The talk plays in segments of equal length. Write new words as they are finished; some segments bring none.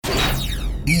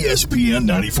ESPN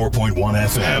 94.1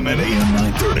 FM and AM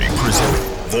 930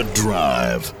 present The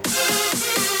Drive.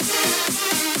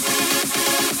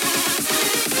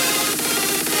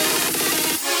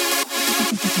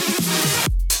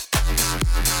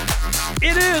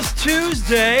 It is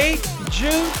Tuesday,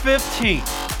 June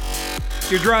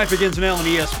 15th. Your Drive begins now on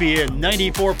ESPN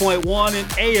 94.1 and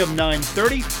AM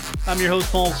 930. I'm your host,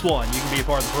 Paul Swann. You can be a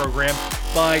part of the program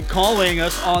by calling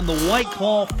us on the White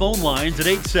Claw phone lines at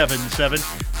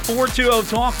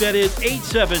 877-420-TALK. That is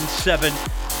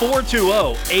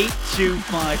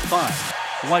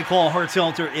 877-420-8255. White Claw Hard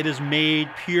Seltzer, it is made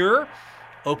pure.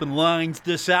 Open lines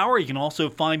this hour. You can also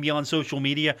find me on social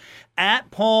media at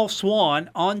Paul Swann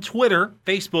on Twitter.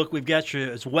 Facebook, we've got you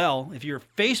as well. If you're a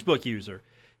Facebook user,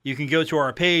 you can go to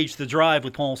our page, The Drive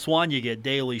with Paul Swann. You get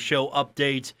daily show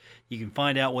updates. You can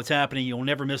find out what's happening. You'll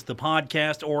never miss the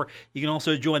podcast. Or you can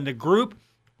also join the group.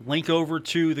 Link over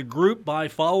to the group by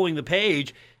following the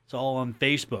page. It's all on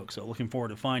Facebook. So looking forward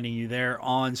to finding you there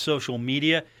on social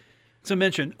media. As I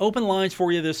mentioned, open lines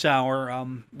for you this hour.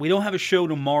 We don't have a show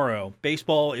tomorrow.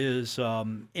 Baseball is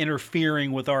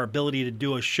interfering with our ability to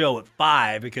do a show at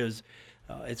 5 because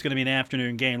it's going to be an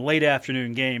afternoon game, late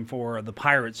afternoon game for the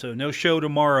Pirates. So no show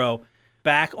tomorrow.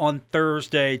 Back on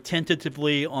Thursday,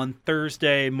 tentatively on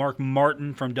Thursday, Mark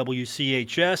Martin from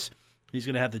WCHS. He's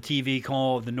going to have the TV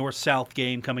call of the North-South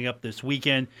game coming up this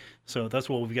weekend. So that's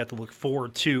what we've got to look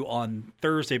forward to on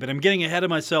Thursday. But I'm getting ahead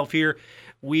of myself here.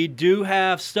 We do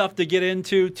have stuff to get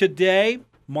into today.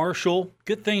 Marshall,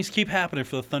 good things keep happening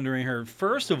for the Thundering Herd.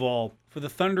 First of all, for the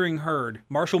Thundering Herd,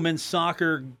 Marshall men's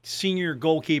soccer senior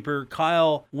goalkeeper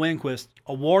Kyle Winquist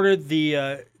awarded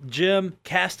the Jim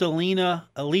Castellina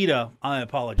Alita. I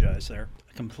apologize there.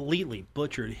 I completely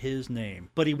butchered his name.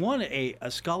 But he won a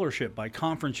scholarship by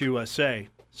Conference USA.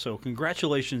 So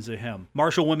congratulations to him.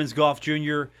 Marshall Women's Golf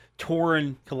Junior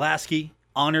Torin Kolaski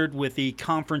honored with the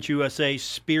Conference USA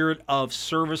Spirit of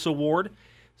Service Award.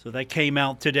 So that came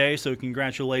out today, so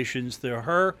congratulations to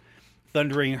her.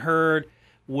 Thundering Herd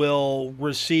will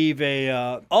receive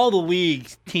all the league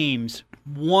teams,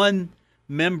 one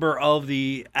member of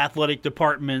the athletic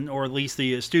department, or at least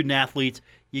the student athletes,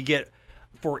 you get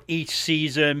for each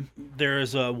season.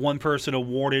 There's one person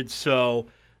awarded, so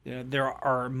there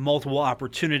are multiple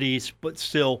opportunities, but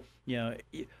still,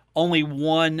 only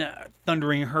one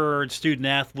Thundering Herd student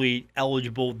athlete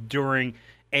eligible during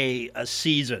a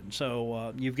season.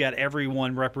 So you've got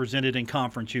everyone represented in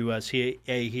Conference USA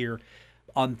here.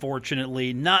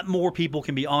 Unfortunately, not more people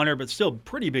can be honored, but still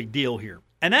pretty big deal here.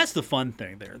 And that's the fun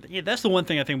thing there. That's the one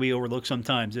thing I think we overlook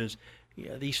sometimes is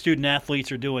these student athletes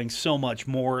are doing so much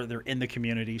more. They're in the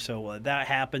community. So that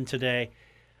happened today.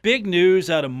 Big news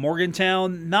out of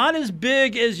Morgantown. Not as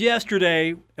big as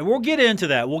yesterday, and we'll get into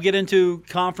that. We'll get into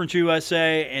Conference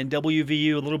USA and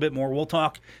WVU a little bit more. We'll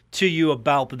talk to you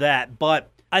about that. But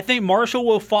I think Marshall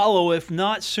will follow. If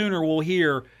not sooner, we'll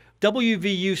hear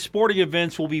WVU sporting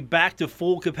events will be back to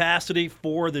full capacity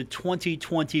for the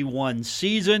 2021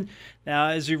 season. Now,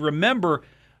 as you remember,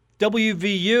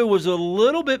 WVU was a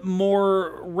little bit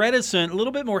more reticent, a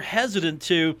little bit more hesitant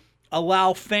to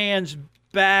allow fans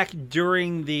back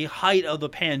during the height of the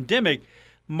pandemic.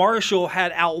 Marshall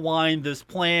had outlined this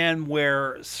plan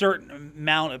where a certain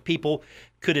amount of people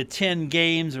could attend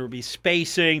games. There would be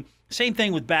spacing. Same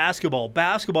thing with basketball.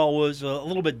 Basketball was a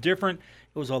little bit different.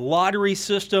 It was a lottery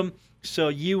system, so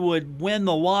you would win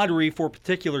the lottery for a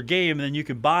particular game, and then you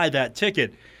could buy that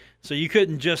ticket. So you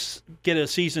couldn't just get a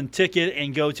season ticket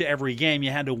and go to every game.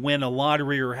 You had to win a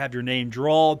lottery or have your name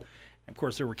drawn. Of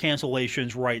course, there were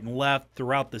cancellations right and left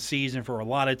throughout the season for a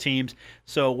lot of teams.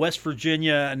 So West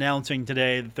Virginia announcing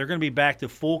today that they're going to be back to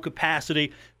full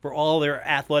capacity for all their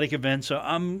athletic events. So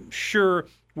I'm sure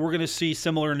we're going to see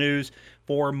similar news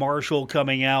for Marshall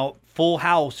coming out. Full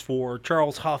house for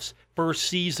Charles Huff's first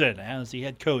season as the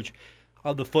head coach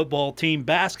of the football team.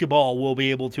 Basketball will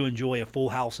be able to enjoy a full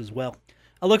house as well.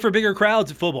 I look for bigger crowds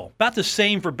at football. About the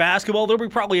same for basketball. There'll be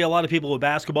probably a lot of people with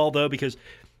basketball, though, because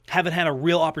haven't had a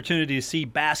real opportunity to see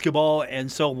basketball in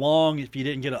so long if you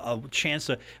didn't get a chance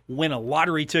to win a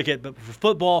lottery ticket. But for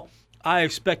football, I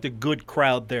expect a good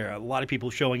crowd there. A lot of people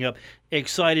showing up,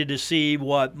 excited to see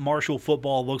what Marshall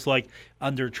football looks like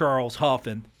under Charles Huff.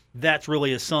 And that's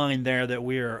really a sign there that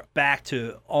we're back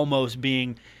to almost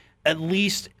being at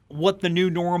least what the new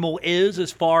normal is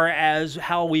as far as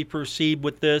how we proceed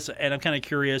with this. And I'm kind of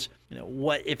curious,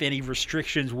 what, if any,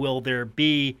 restrictions will there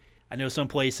be? I know some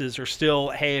places are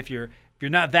still, hey, if you're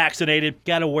not vaccinated,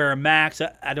 got to wear a mask.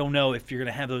 I don't know if you're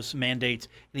going to have those mandates,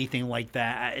 anything like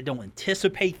that. I don't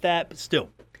anticipate that, but still,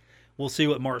 we'll see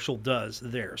what Marshall does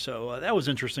there. So that was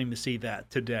interesting to see that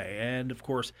today. And, of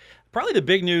course, probably the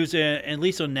big news, at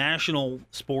least on national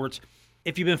sports,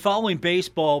 if you've been following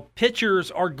baseball, pitchers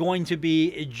are going to be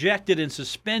ejected and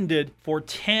suspended for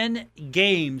 10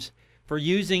 games for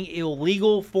using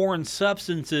illegal foreign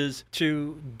substances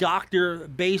to doctor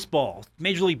baseball.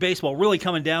 Major League Baseball really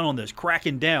coming down on this,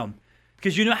 cracking down.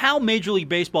 Because you know how Major League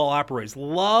Baseball operates.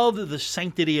 Love the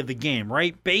sanctity of the game,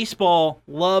 right? Baseball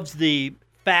loves the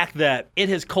fact that it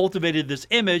has cultivated this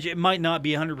image. It might not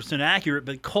be 100% accurate,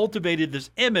 but cultivated this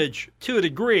image to a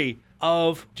degree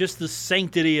of just the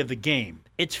sanctity of the game.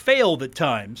 It's failed at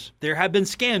times. There have been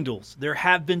scandals. There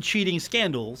have been cheating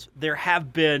scandals. There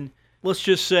have been, let's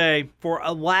just say, for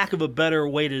a lack of a better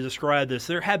way to describe this,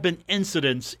 there have been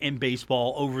incidents in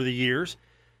baseball over the years.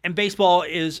 And baseball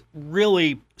is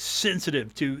really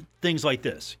sensitive to things like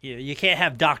this. You can't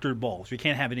have doctored balls. You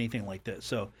can't have anything like this.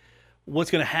 So what's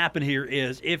going to happen here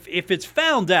is if it's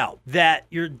found out that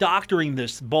you're doctoring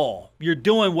this ball, you're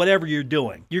doing whatever you're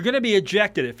doing, you're going to be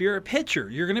ejected. If you're a pitcher,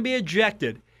 you're going to be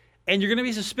ejected, and you're going to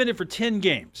be suspended for 10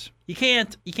 games. You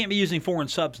can't be using foreign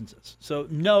substances. So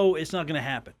no, it's not going to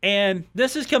happen. And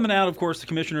this is coming out, of course, the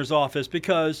commissioner's office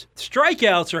because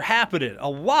strikeouts are happening a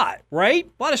lot, right?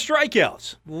 A lot of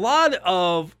strikeouts. A lot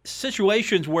of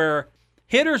situations where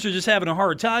hitters are just having a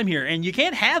hard time here, and you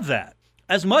can't have that.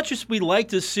 As much as we like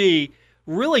to see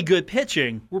really good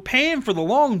pitching, we're paying for the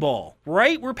long ball,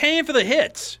 right? We're paying for the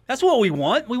hits. That's what we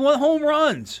want. We want home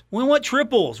runs. We want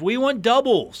triples. We want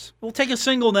doubles. We'll take a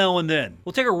single now and then.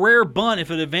 We'll take a rare bunt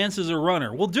if it advances a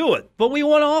runner. We'll do it. But we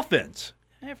want offense.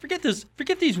 Forget this.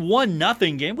 Forget these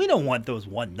 1-0 games. We don't want those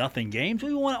 1-0 games.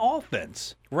 We want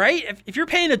offense, right? If you're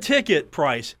paying a ticket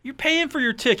price, you're paying for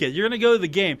your ticket. You're going to go to the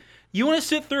game. You want to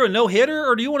sit through a no-hitter,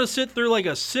 or do you want to sit through like a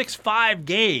 6-5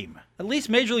 game? At least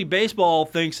Major League Baseball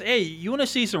thinks, hey, you want to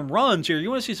see some runs here. You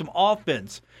want to see some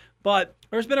offense. But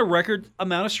there's been a record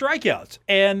amount of strikeouts.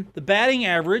 And the batting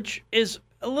average is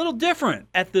a little different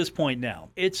at this point now.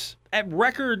 It's at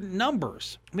record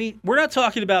numbers. I mean, we're not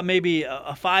talking about maybe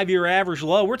a 5-year average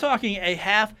low. We're talking a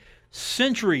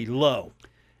half-century low.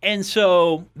 And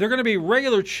so they're going to be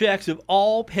regular checks of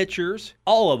all pitchers,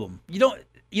 all of them. You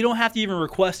don't have to even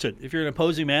request it. If you're an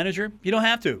opposing manager, you don't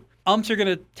have to. Umps are going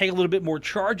to take a little bit more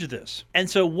charge of this. And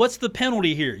so what's the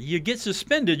penalty here? You get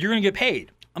suspended, you're going to get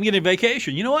paid. I'm getting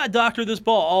vacation. You know what? I doctored this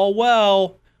ball. Oh,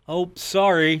 well. Oh,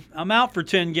 sorry. I'm out for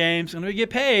 10 games. I'm going to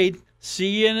get paid.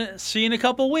 See you in a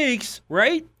couple weeks,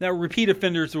 right? Now, repeat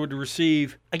offenders would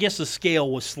receive, I guess the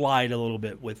scale will slide a little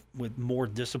bit with more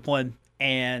discipline.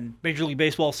 And Major League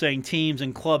Baseball saying teams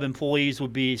and club employees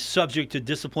would be subject to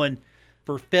discipline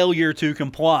for failure to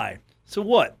comply. So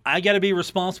what? I got to be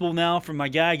responsible now for my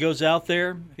guy goes out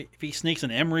there. If he sneaks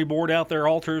an emery board out there,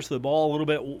 alters the ball a little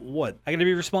bit, what? I got to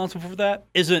be responsible for that?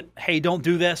 Isn't, hey, don't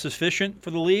do that sufficient for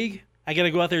the league? I got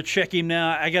to go out there, check him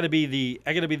now. I got to be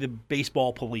the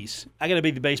baseball police. I got to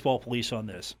be the baseball police on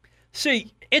this.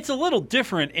 See, it's a little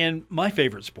different in my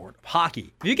favorite sport,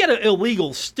 hockey. If you get an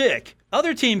illegal stick,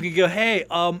 other team can go, hey,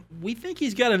 we think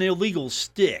he's got an illegal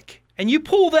stick. And you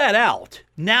pull that out.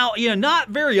 Now, not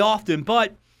very often,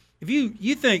 but if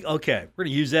you think, okay, we're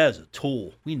going to use that as a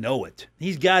tool. We know it.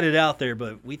 He's got it out there,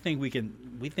 but we think we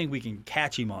can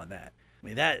catch him on that. I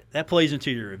mean, that plays into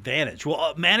your advantage.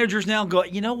 Well, managers now go,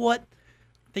 you know what?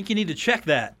 I think you need to check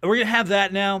that. We're going to have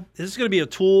that now. This is going to be a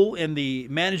tool in the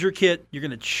manager kit. You're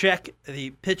going to check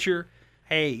the pitcher.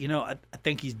 Hey, I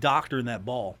think he's doctoring that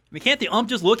ball. I mean, can't the ump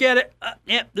just look at it?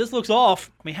 Yeah, this looks off.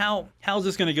 I mean, how's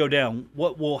this going to go down?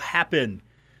 What will happen?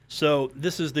 So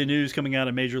this is the news coming out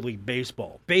of Major League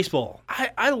Baseball. Baseball,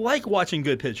 I like watching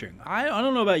good pitching. I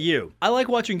don't know about you. I like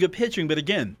watching good pitching, but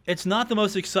again, it's not the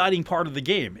most exciting part of the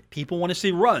game. People want to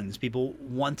see runs. People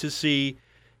want to see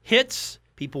hits.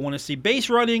 People want to see base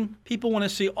running. People want to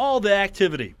see all the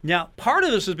activity. Now, part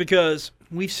of this is because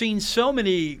we've seen so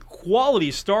many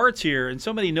quality starts here and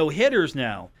so many no-hitters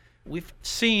now. We've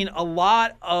seen a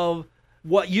lot of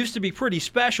what used to be pretty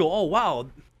special. Oh, wow.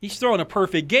 He's throwing a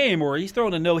perfect game, or he's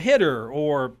throwing a no-hitter,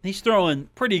 or he's throwing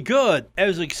pretty good.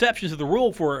 There's exceptions to the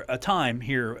rule for a time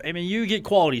here. I mean, you get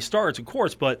quality starts, of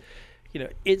course, but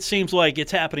it seems like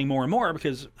it's happening more and more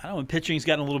because, I don't know, pitching's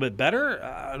gotten a little bit better.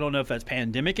 I don't know if that's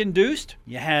pandemic-induced.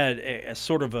 You had a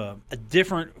sort of a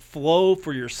different flow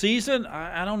for your season.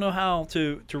 I don't know how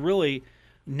to really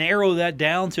narrow that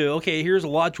down to, okay, here's a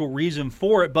logical reason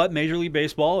for it, but Major League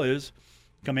Baseball is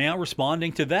coming out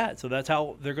responding to that. So that's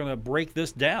how they're going to break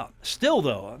this down. Still,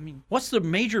 though, I mean, what's the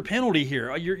major penalty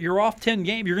here? You're off 10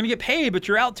 games. You're going to get paid, but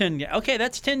you're out 10 games. Okay,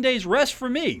 that's 10 days rest for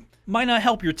me. Might not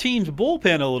help your team's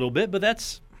bullpen a little bit, but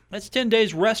that's That's 10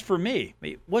 days rest for me. I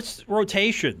mean, what's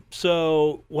rotation?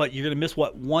 So what, you're going to miss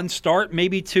one start,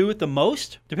 maybe two at the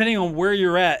most? Depending on where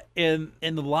you're at in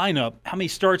the lineup, how many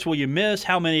starts will you miss?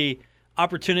 How many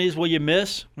opportunities will you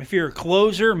miss? If you're a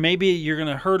closer, maybe you're going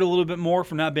to hurt a little bit more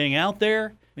for not being out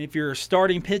there. If you're a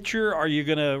starting pitcher, are you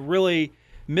going to really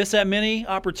miss that many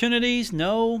opportunities?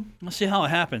 No. Let's see how it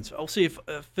happens. I'll see if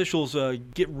officials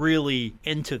get really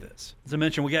into this. As I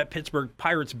mentioned, we got Pittsburgh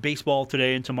Pirates baseball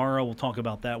today and tomorrow. We'll talk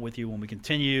about that with you when we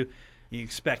continue. You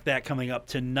expect that coming up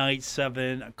tonight,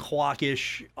 7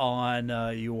 o'clock-ish on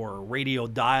your radio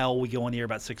dial. We go on the air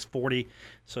about 6:40.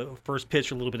 So first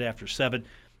pitch a little bit after 7.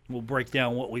 We'll break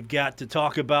down what we've got to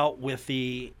talk about with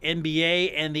the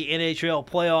NBA and the NHL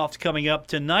playoffs coming up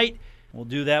tonight. We'll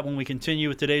do that when we continue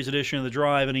with today's edition of The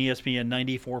Drive on ESPN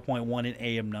 94.1 and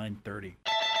AM 930.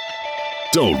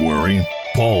 Don't worry.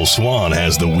 Paul Swann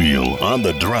has the wheel on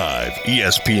The Drive,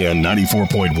 ESPN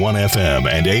 94.1 FM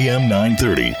and AM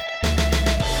 930.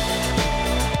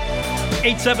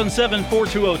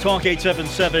 877-420-TALK,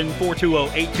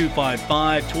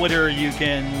 877-420-8255. Twitter, you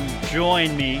can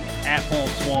join me at Paul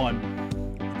Swann.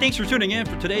 Thanks for tuning in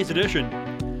for today's edition.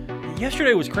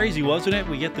 Yesterday was crazy, wasn't it?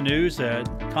 We get the news that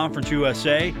Conference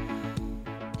USA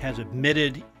has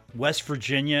admitted West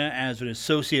Virginia as an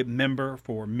associate member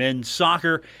for men's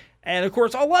soccer. And, of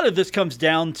course, a lot of this comes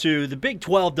down to the Big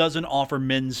 12 doesn't offer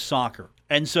men's soccer.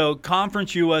 And so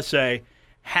Conference USA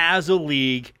has a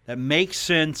league that makes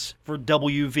sense for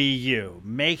WVU,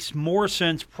 makes more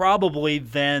sense probably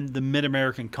than the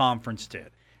Mid-American Conference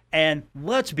did. And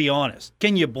let's be honest,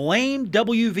 can you blame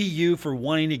WVU for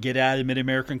wanting to get out of the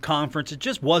Mid-American Conference? It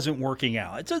just wasn't working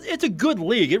out. It's a good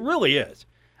league. It really is.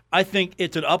 I think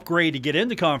it's an upgrade to get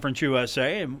into Conference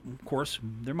USA. And, of course,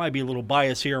 there might be a little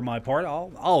bias here on my part.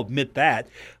 I'll admit that.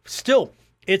 Still,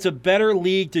 it's a better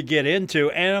league to get into.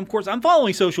 And, of course, I'm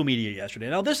following social media yesterday.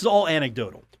 Now, this is all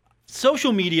anecdotal.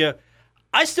 Social media,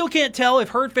 I still can't tell if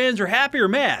Herd fans are happy or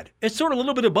mad. It's sort of a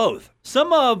little bit of both.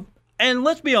 And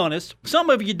let's be honest, some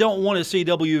of you don't want to see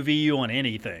WVU on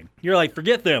anything. You're like,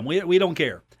 forget them. We don't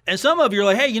care. And some of you are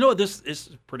like, hey, you know what? This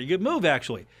is a pretty good move,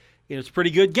 actually. It's a pretty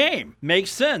good game.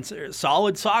 Makes sense.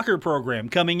 Solid soccer program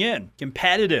coming in.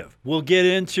 Competitive. We'll get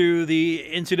into the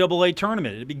NCAA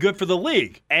tournament. It'd be good for the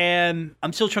league. And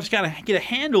I'm still trying to kind of get a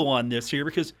handle on this here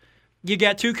because you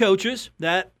got two coaches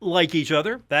that like each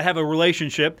other, that have a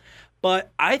relationship.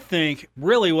 But I think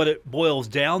really what it boils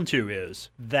down to is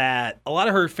that a lot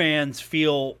of Herd fans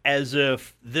feel as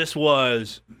if this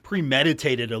was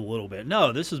premeditated a little bit.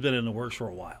 No, this has been in the works for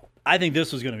a while. I think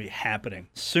this was going to be happening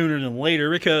sooner than later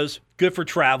because good for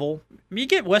travel. I mean, you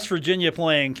get West Virginia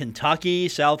playing Kentucky,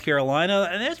 South Carolina,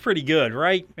 and that's pretty good,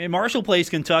 right? I mean, Marshall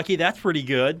plays Kentucky. That's pretty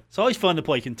good. It's always fun to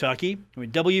play Kentucky. I mean,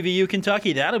 WVU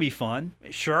Kentucky, that'll be fun.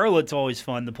 Charlotte's always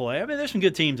fun to play. I mean, there's some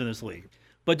good teams in this league.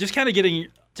 But just kind of taking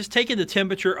the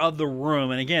temperature of the room.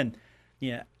 And again,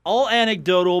 yeah, all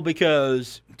anecdotal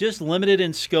because just limited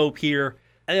in scope here.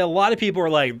 And a lot of people are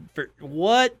like,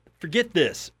 what? Forget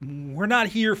this. We're not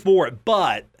here for it.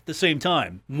 But at the same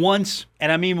time, once,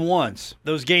 and I mean once,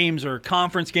 those games are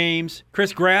conference games.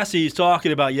 Chris Grassi is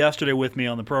talking about yesterday with me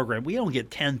on the program. We don't get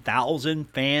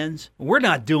 10,000 fans. We're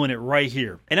not doing it right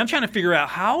here. And I'm trying to figure out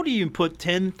how do you put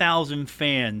 10,000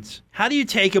 fans, how do you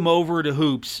take them over to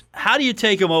hoops? How do you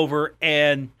take them over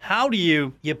and how do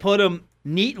you put them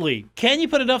neatly? Can you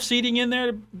put enough seating in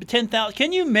there? 10,000?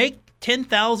 Can you make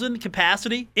 10,000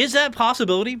 capacity? Is that a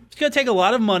possibility? It's going to take a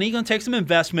lot of money. It's going to take some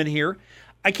investment here.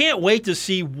 I can't wait to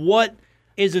see what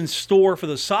is in store for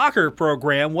the soccer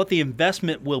program, what the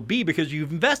investment will be, because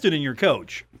you've invested in your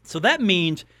coach. So that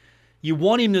means you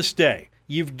want him to stay.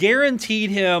 You've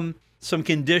guaranteed him some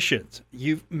conditions.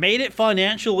 You've made it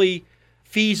financially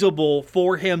feasible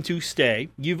for him to stay.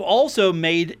 You've also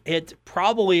made it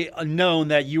probably known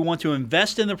that you want to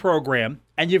invest in the program,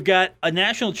 and you've got a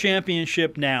national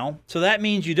championship now. So that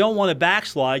means you don't want to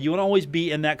backslide. You want to always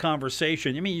be in that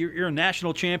conversation. I mean, you're a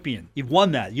national champion. You've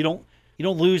won that. You don't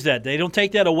lose that. They don't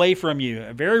take that away from you.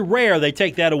 Very rare they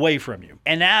take that away from you.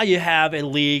 And now you have a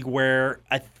league where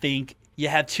I think you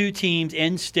have two teams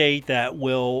in state that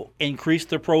will increase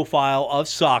the profile of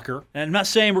soccer. And I'm not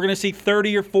saying we're going to see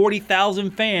 30 or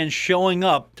 40,000 fans showing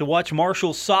up to watch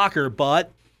Marshall soccer,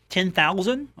 but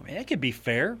 10,000? I mean, that could be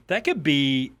fair. That could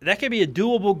be a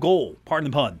doable goal.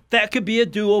 Pardon the pun. That could be a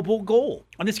doable goal.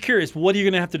 I'm just curious, what are you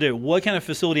going to have to do? What kind of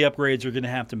facility upgrades are you going to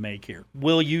have to make here?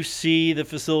 Will you see the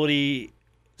facility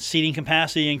seating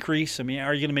capacity increase? I mean,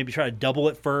 are you going to maybe try to double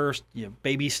it first?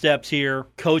 Baby steps here.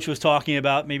 Coach was talking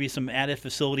about maybe some added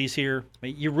facilities here. I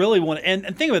mean, you really want to, and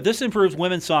think about it, this improves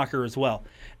women's soccer as well.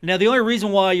 Now, the only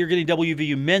reason why you're getting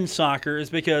WVU men's soccer is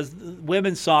because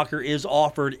women's soccer is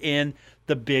offered in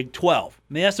the Big 12.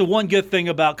 I mean, that's the one good thing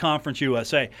about Conference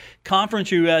USA.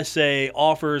 Conference USA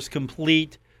offers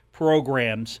complete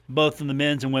programs both on the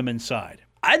men's and women's side.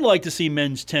 I'd like to see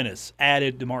men's tennis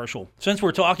added to Marshall. Since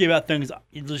we're talking about things,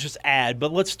 let's just add,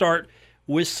 but let's start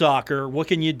with soccer. What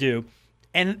can you do?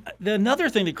 And another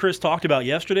thing that Chris talked about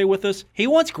yesterday with us, he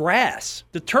wants grass.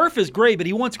 The turf is great, but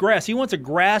he wants grass. He wants a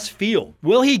grass field.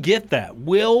 Will he get that?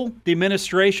 Will the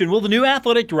administration, will the new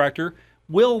athletic director,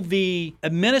 will the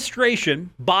administration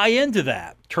buy into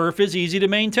that? Turf is easy to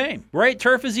maintain, right?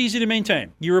 Turf is easy to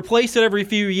maintain. You replace it every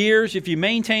few years. If you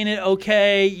maintain it,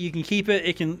 okay, you can keep it.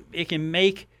 It can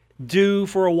make do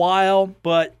for a while,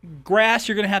 but grass,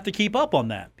 you're going to have to keep up on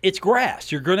that. It's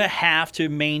grass. You're going to have to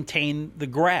maintain the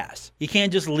grass. You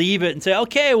can't just leave it and say,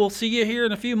 okay, we'll see you here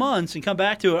in a few months and come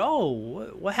back to it.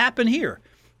 Oh, what happened here?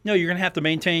 No, you're going to have to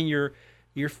maintain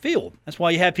your field. That's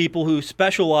why you have people who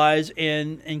specialize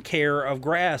in care of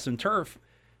grass and turf,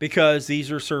 because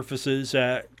these are surfaces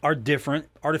that are different.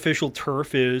 Artificial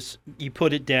turf is, you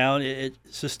put it down, it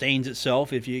sustains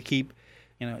itself. If you keep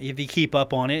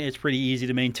up on it, it's pretty easy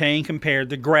to maintain compared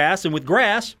to grass. And with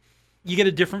grass, you get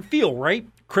a different feel, right?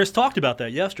 Chris talked about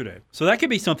that yesterday. So that could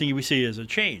be something we see as a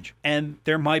change. And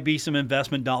there might be some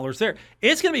investment dollars there.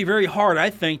 It's going to be very hard, I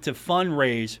think, to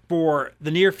fundraise for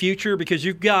the near future because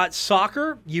you've got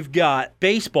soccer, you've got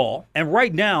baseball. And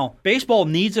right now, baseball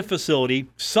needs a facility.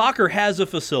 Soccer has a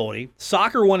facility.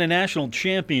 Soccer won a national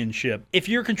championship. If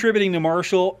you're contributing to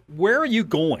Marshall, where are you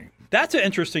going? That's an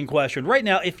interesting question. Right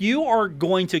now, if you are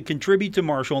going to contribute to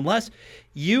Marshall, unless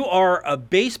you are a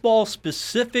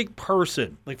baseball-specific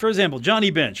person, like, for example,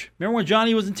 Johnny Bench. Remember when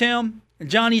Johnny was in town?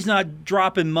 Johnny's not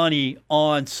dropping money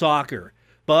on soccer,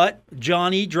 but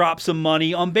Johnny dropped some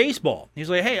money on baseball. He's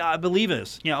like, hey, I believe in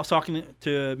this. I was talking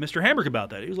to Mr. Hambrick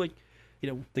about that. He was like,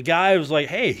 the guy was like,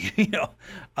 hey,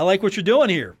 I like what you're doing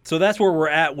here. So that's where we're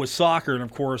at with soccer. And,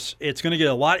 of course, it's going to get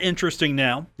a lot interesting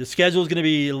now. The schedule is going to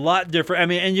be a lot different. I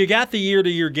mean, and you got the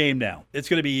year-to-year game now. It's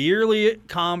going to be a yearly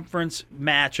conference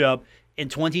matchup in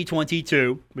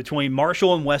 2022 between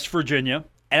Marshall and West Virginia.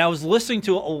 And I was listening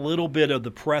to a little bit of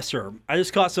the presser. I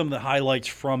just caught some of the highlights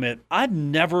from it. I've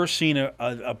never seen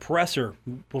a presser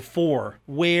before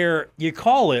where you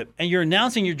call it and you're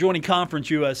announcing you're joining Conference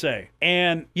USA.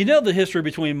 And you know the history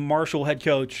between Marshall head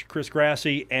coach Chris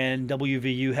Grassi and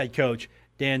WVU head coach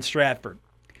Dan Stratford.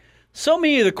 So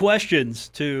many of the questions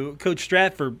to Coach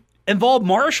Stratford involved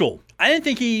Marshall. I didn't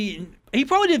think he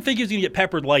probably didn't think he was going to get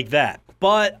peppered like that.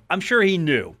 But I'm sure he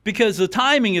knew, because the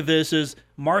timing of this is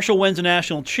Marshall wins a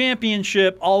national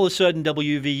championship, all of a sudden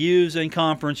WVU's in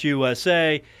Conference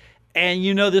USA, and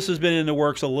this has been in the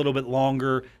works a little bit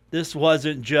longer. This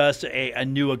wasn't just a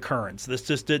new occurrence.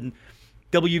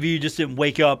 WVU just didn't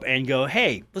wake up and go,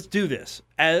 hey, let's do this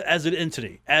as an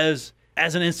entity, as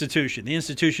an institution. The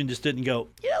institution just didn't go,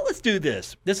 let's do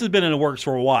this. This has been in the works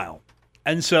for a while.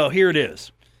 And so here it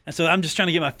is. And so I'm just trying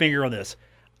to get my finger on this.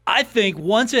 I think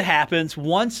once it happens,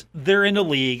 once they're in the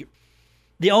league,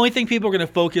 the only thing people are going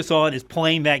to focus on is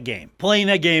playing that game. Playing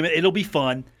that game, it'll be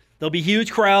fun. There'll be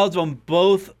huge crowds on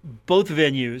both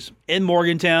venues. In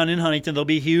Morgantown, in Huntington, there'll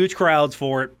be huge crowds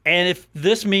for it. And if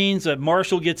this means that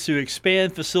Marshall gets to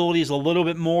expand facilities a little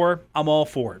bit more, I'm all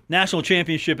for it. National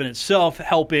championship in itself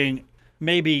helping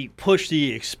maybe push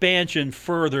the expansion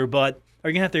further, but are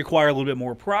you going to have to acquire a little bit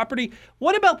more property?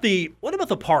 What about the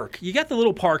park? You got the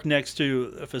little park next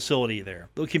to a facility there,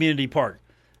 the community park.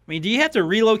 I mean, do you have to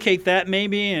relocate that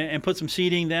maybe and put some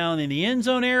seating down in the end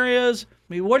zone areas?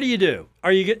 I mean, what do you do?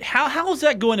 How is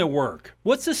that going to work?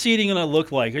 What's the seating going to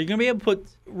look like? Are you going to be able to put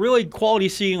really quality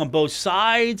seating on both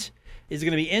sides? Is it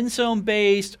going to be end zone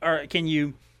based, or can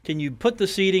you put the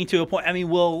seating to a point? I mean,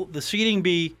 will the seating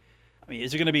be?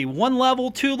 Is it going to be one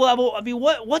level, two level? I mean,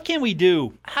 what can we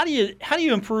do? How do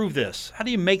you improve this? How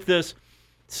do you make this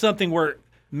something where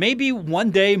maybe one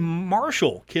day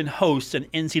Marshall can host an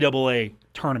NCAA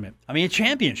tournament? I mean, a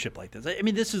championship like this. I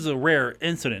mean, this is a rare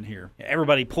incident here.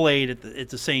 Everybody played at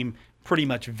the same pretty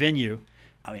much venue.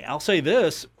 I mean, I'll say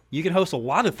this. You can host a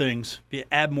lot of things if you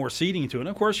add more seating to it. And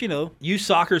of course, youth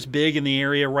soccer's big in the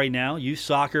area right now. Youth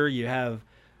soccer, you have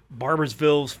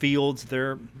Barboursville's fields,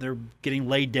 they're getting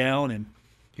laid down, and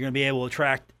you're going to be able to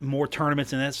attract more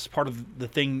tournaments, and that's part of the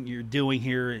thing you're doing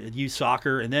here at youth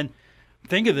soccer. And then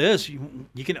Think of this. You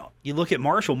look at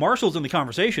Marshall. Marshall's in the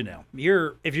conversation now.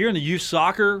 If you're in the youth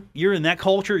soccer, you're in that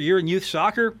culture, you're in youth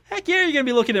soccer, heck yeah, you're going to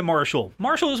be looking at Marshall.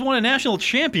 Marshall has won a national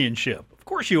championship. Of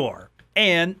course you are.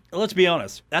 And let's be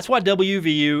honest, that's why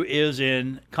WVU is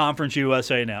in Conference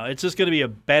USA now. It's just going to be a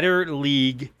better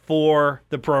league for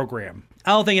the program.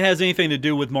 I don't think it has anything to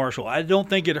do with Marshall. I don't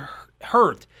think it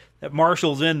hurt that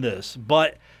Marshall's in this,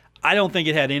 but I don't think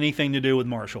it had anything to do with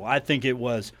Marshall. I think it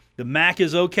was the MAC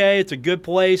is okay. It's a good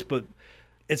place, but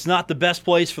it's not the best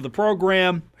place for the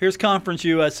program. Here's Conference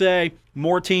USA.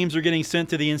 More teams are getting sent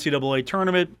to the NCAA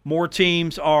tournament. More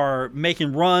teams are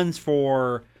making runs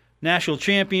for national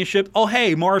championship. Oh,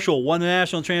 hey, Marshall won the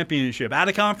national championship out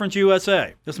of Conference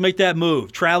USA. Let's make that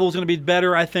move. Travel's going to be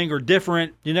better, I think, or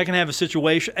different. You're not going to have a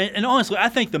situation. And honestly, I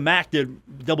think the MAC did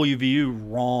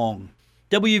WVU wrong.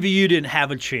 WVU didn't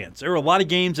have a chance. There were a lot of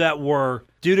games that were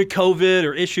due to COVID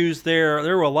or issues there.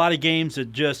 There were a lot of games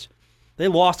that just, they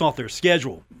lost off their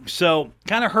schedule. So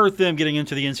kind of hurt them getting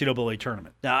into the NCAA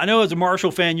tournament. Now, I know as a Marshall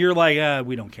fan, you're like,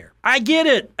 we don't care. I get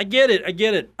it.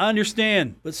 I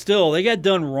understand. But still, they got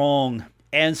done wrong.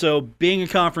 And so being a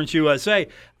Conference USA,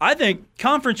 I think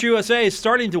Conference USA is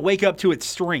starting to wake up to its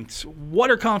strengths.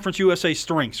 What are Conference USA's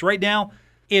strengths? Right now,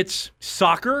 it's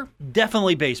soccer,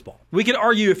 definitely baseball. We could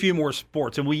argue a few more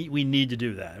sports, and we need to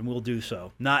do that, and we'll do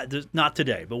so. Not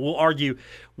today, but we'll argue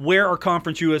where are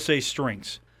Conference USA's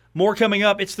strengths. More coming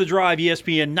up. It's The Drive,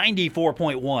 ESPN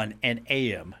 94.1 and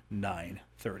AM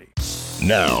 930.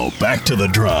 Now, back to The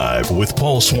Drive with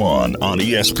Paul Swann on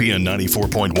ESPN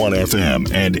 94.1 FM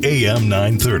and AM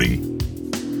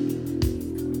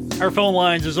 930. Our phone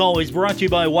lines, as always, brought to you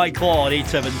by White Claw at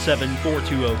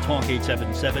 877-420-TALK,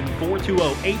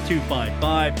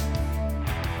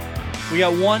 877-420-8255. We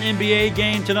got one NBA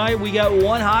game tonight. We got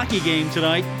one hockey game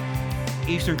tonight.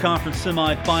 Eastern Conference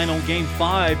semifinal, Game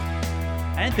 5.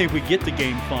 I didn't think we'd get to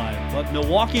Game 5, but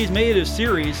Milwaukee's made it a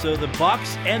series, so the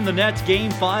Bucks and the Nets, Game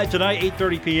 5 tonight,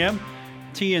 8:30 p.m.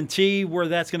 TNT, where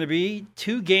that's going to be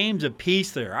 2 games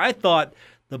apiece there. I thought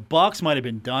the Bucks might have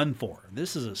been done for.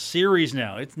 This is a series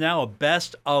now. It's now a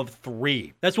best of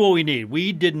 3. That's what we need.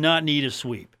 We did not need a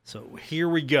sweep. So here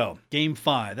we go. Game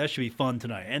 5. That should be fun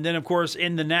tonight. And then, of course,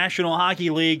 in the National Hockey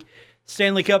League,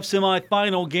 Stanley Cup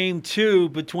semifinal, Game 2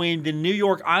 between the New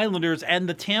York Islanders and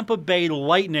the Tampa Bay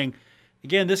Lightning.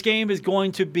 Again, this game is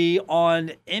going to be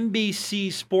on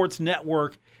NBC Sports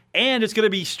Network, and it's going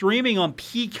to be streaming on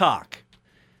Peacock.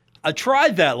 I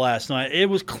tried that last night. It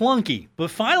was clunky, but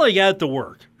finally got it to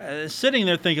work. Sitting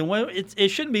there thinking, well, it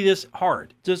shouldn't be this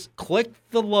hard. Just click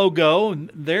the logo, and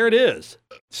there it is.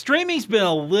 Streaming's been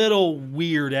a little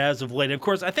weird as of late. Of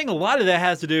course, I think a lot of that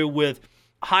has to do with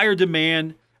higher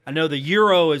demand. I know the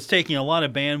Euro is taking a lot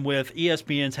of bandwidth.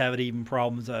 ESPN's having even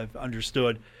problems, I've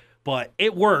understood. But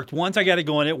it worked. Once I got it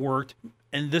going, it worked.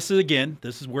 And this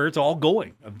is where it's all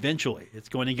going eventually. It's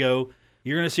going to go.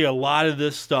 You're going to see a lot of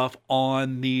this stuff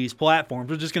on these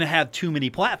platforms. We're just going to have too many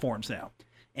platforms now.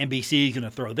 NBC is going to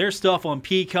throw their stuff on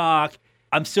Peacock.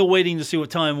 I'm still waiting to see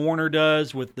what Time Warner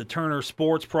does with the Turner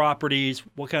Sports properties,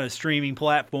 what kind of streaming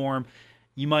platform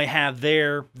you might have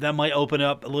there. That might open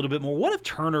up a little bit more. What if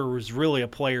Turner was really a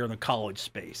player in the college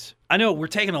space? I know we're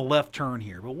taking a left turn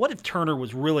here, but what if Turner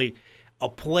was really a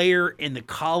player in the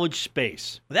college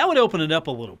space? That would open it up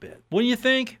a little bit. Wouldn't you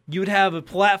think? You would have a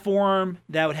platform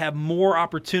that would have more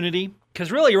opportunity.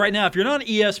 Because really right now, if you're not on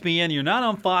ESPN, you're not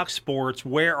on Fox Sports,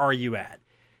 where are you at?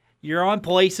 You're on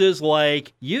places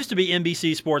like, used to be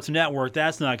NBC Sports Network.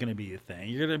 That's not going to be a thing.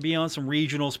 You're going to be on some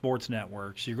regional sports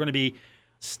networks. You're going to be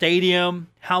Stadium.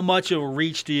 How much of a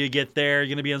reach do you get there? You're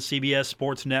going to be on CBS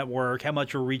Sports Network. How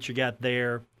much of a reach you got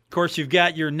there? Of course, you've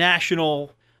got your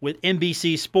national with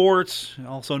NBC Sports,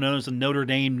 also known as the Notre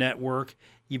Dame Network.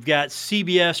 You've got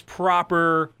CBS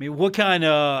proper. I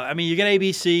mean, you got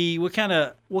ABC. What kind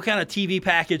of TV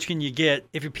package can you get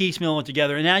if you're piecemealing it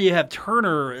together? And now you have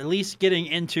Turner at least getting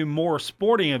into more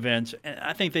sporting events. And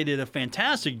I think they did a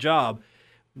fantastic job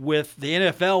with the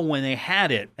NFL when they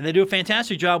had it. And they do a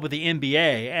fantastic job with the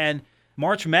NBA. And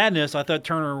March Madness, I thought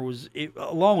Turner was,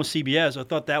 along with CBS, I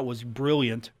thought that was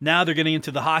brilliant. Now they're getting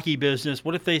into the hockey business.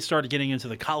 What if they started getting into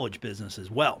the college business as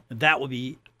well? That would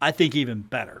be, I think, even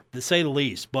better, to say the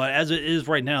least. But as it is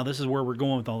right now, this is where we're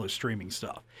going with all this streaming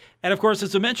stuff. And, of course,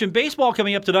 as I mentioned, baseball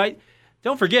coming up tonight.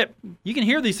 Don't forget, you can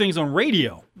hear these things on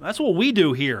radio. That's what we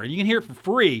do here, and you can hear it for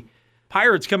free.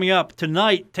 Pirates coming up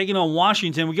tonight, taking on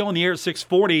Washington. We go on the air at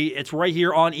 6:40. It's right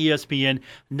here on ESPN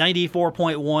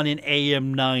 94.1 and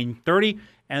AM 930.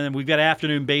 And then we've got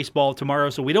afternoon baseball tomorrow.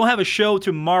 So we don't have a show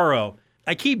tomorrow.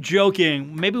 I keep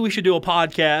joking, maybe we should do a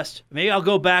podcast. Maybe I'll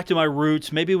go back to my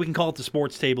roots. Maybe we can call it the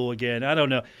sports table again. I don't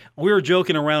know. We were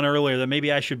joking around earlier that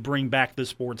maybe I should bring back the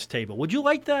sports table. Would you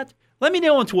like that? Let me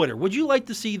know on Twitter. Would you like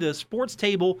to see the sports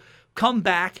table come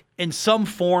back in some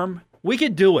form? We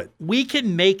could do it. We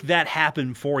can make that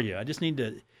happen for you. I just need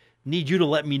you to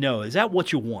let me know. Is that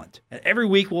what you want? And every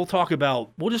week we'll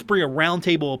just bring a round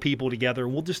table of people together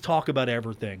and we'll just talk about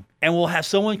everything. And we'll have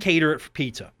someone cater it for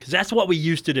pizza, because that's what we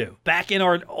used to do. Back in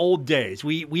our old days,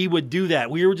 we would do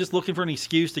that. We were just looking for an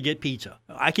excuse to get pizza.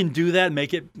 I can do that and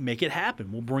make it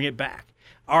happen. We'll bring it back.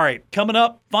 All right, coming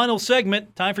up, final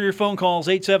segment. Time for your phone calls,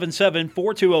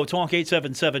 877-420-TALK,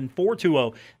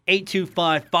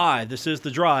 877-420-8255. This is The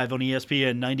Drive on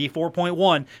ESPN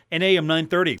 94.1 and AM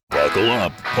 930. Buckle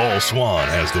up. Paul Swann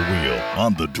has the wheel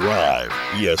on The Drive,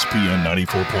 ESPN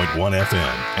 94.1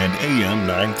 FM and AM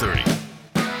 930.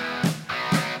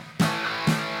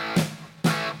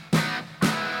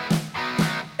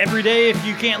 Every day, if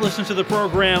you can't listen to the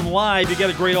program live, you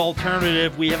got a great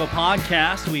alternative. We have a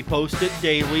podcast. We post it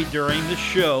daily during the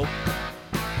show.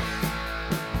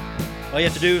 All you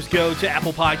have to do is go to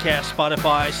Apple Podcasts,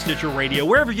 Spotify, Stitcher Radio,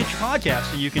 wherever you get your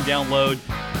podcasts, and you can download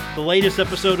the latest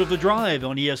episode of The Drive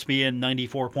on ESPN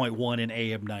 94.1 and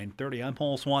AM 930. I'm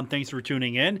Paul Swann. Thanks for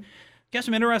tuning in. Got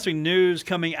some interesting news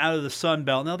coming out of the Sun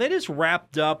Belt. Now, they just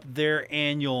wrapped up their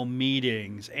annual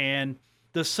meetings, and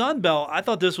the Sun Belt, I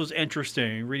thought this was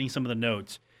interesting, reading some of the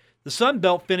notes. The Sun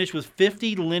Belt finished with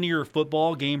 50 linear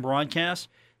football game broadcasts,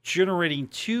 generating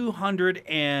 200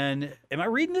 and... Am I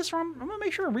reading this wrong? I'm going to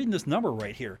make sure I'm reading this number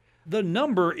right here. The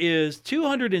number is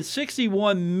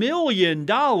 $261 million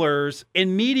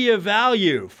in media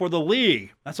value for the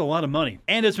league. That's a lot of money.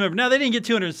 And it's now they didn't get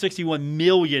 $261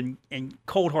 million in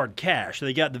cold hard cash.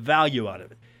 They got the value out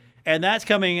of it. And that's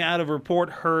coming out of a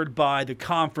report heard by the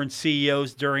conference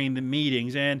CEOs during the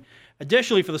meetings. And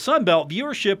additionally, for the Sun Belt,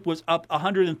 viewership was up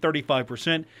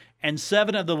 135%, and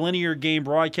 7 of the linear game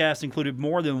broadcasts included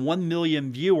more than 1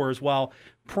 million viewers, while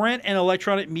print and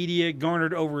electronic media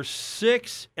garnered over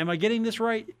 6. Am I getting this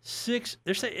right? 6.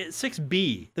 They're saying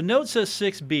 6B. The note says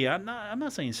 6B. I'm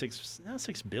not saying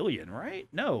 6 billion, right?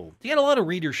 No. You got a lot of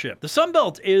readership. The Sun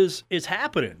Belt is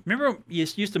happening. Remember, you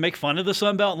used to make fun of the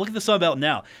Sun Belt? Look at the Sun Belt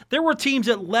now. There were teams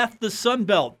that left the Sun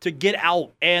Belt to get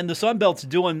out, and the Sun Belt's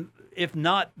doing, if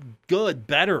not good,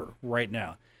 better right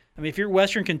now. I mean, if you're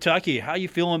Western Kentucky, how are you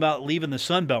feeling about leaving the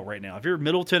Sun Belt right now? If you're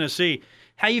Middle Tennessee,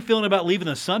 how are you feeling about leaving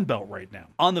the Sun Belt right now?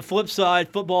 On the flip side,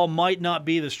 football might not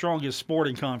be the strongest sport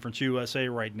in Conference USA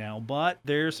right now, but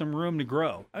there's some room to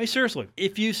grow. I mean, seriously,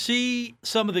 if you see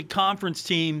some of the conference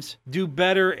teams do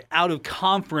better out of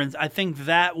conference, I think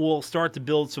that will start to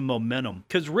build some momentum.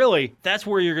 Because really, that's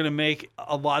where you're going to make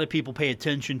a lot of people pay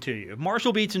attention to you. If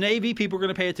Marshall beats Navy, people are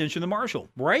going to pay attention to Marshall,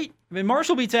 right? I mean,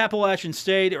 Marshall beats Appalachian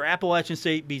State, or Appalachian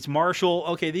State beats Marshall.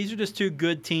 Okay, these are just two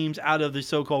good teams out of the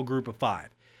so-called group of 5.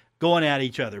 Going at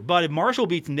each other. But if Marshall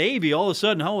beats Navy, all of a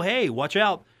sudden, oh, hey, watch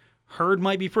out. Herd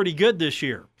might be pretty good this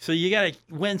year. So you got to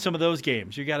win some of those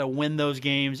games. You got to win those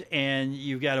games, and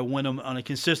you've got to win them on a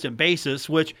consistent basis,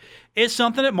 which is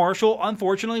something that Marshall,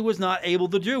 unfortunately, was not able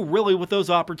to do really with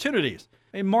those opportunities.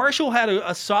 I mean, Marshall had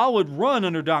a solid run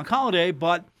under Don Holliday,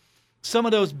 but some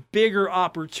of those bigger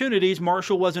opportunities,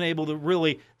 Marshall wasn't able to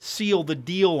really seal the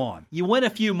deal on. You win a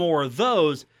few more of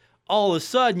those, all of a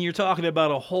sudden, you're talking about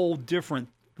a whole different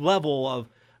level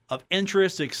of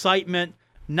interest, excitement,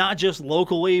 not just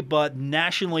locally, but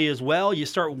nationally as well. You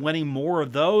start winning more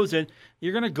of those, and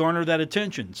you're going to garner that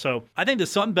attention. So I think the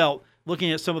Sun Belt,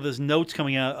 looking at some of those notes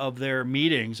coming out of their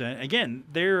meetings, and again,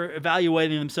 they're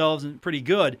evaluating themselves and pretty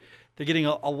good. They're getting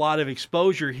a lot of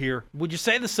exposure here. Would you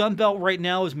say the Sun Belt right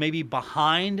now is maybe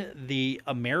behind the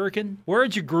American? Where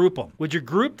would you group them? Would you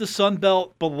group the Sun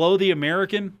Belt below the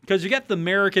American? Because you got the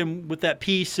American with that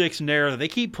P6 narrative. They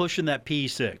keep pushing that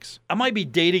P6. I might be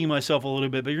dating myself a little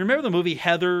bit, but you remember the movie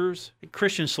Heathers?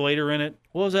 Christian Slater in it.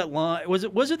 What was that line? Was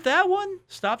it that one?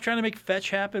 Stop trying to make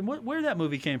fetch happen. Where that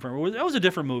movie came from? That was a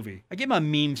different movie. I get my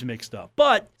memes mixed up.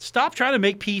 But stop trying to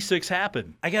make P6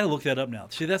 happen. I got to look that up now.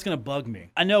 See, that's going to bug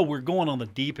me. I know we're going on the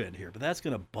deep end here, but that's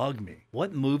going to bug me.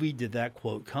 What movie did that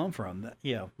quote come from?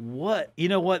 What? You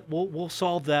know what? We'll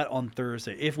solve that on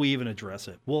Thursday if we even address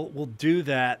it. We'll do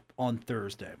that on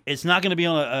Thursday. It's not going to be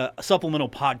on a supplemental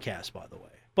podcast, by the way.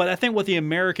 But I think what the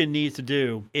American needs to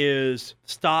do is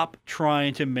stop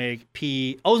trying to make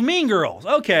it was Mean Girls.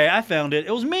 Okay, I found it.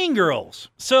 It was Mean Girls.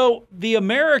 So the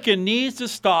American needs to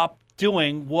stop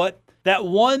doing what that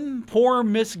one poor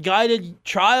misguided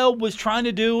child was trying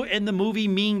to do in the movie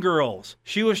Mean Girls.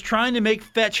 She was trying to make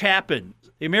fetch happen.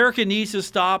 The American needs to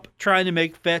stop trying to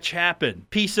make fetch happen.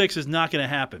 P6 is not going to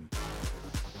happen.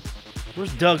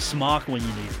 Where's Doug Smock when you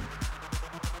need him?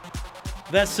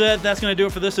 That said, that's going to do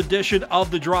it for this edition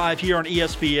of The Drive here on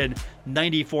ESPN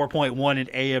 94.1 and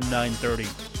AM 930.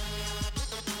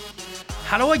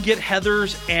 How do I get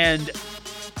Heathers and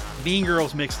Mean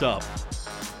Girls mixed up?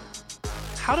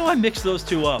 How do I mix those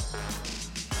two up?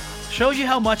 Shows you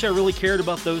how much I really cared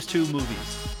about those two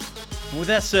movies. And with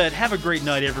that said, have a great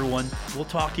night, everyone. We'll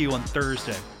talk to you on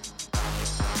Thursday.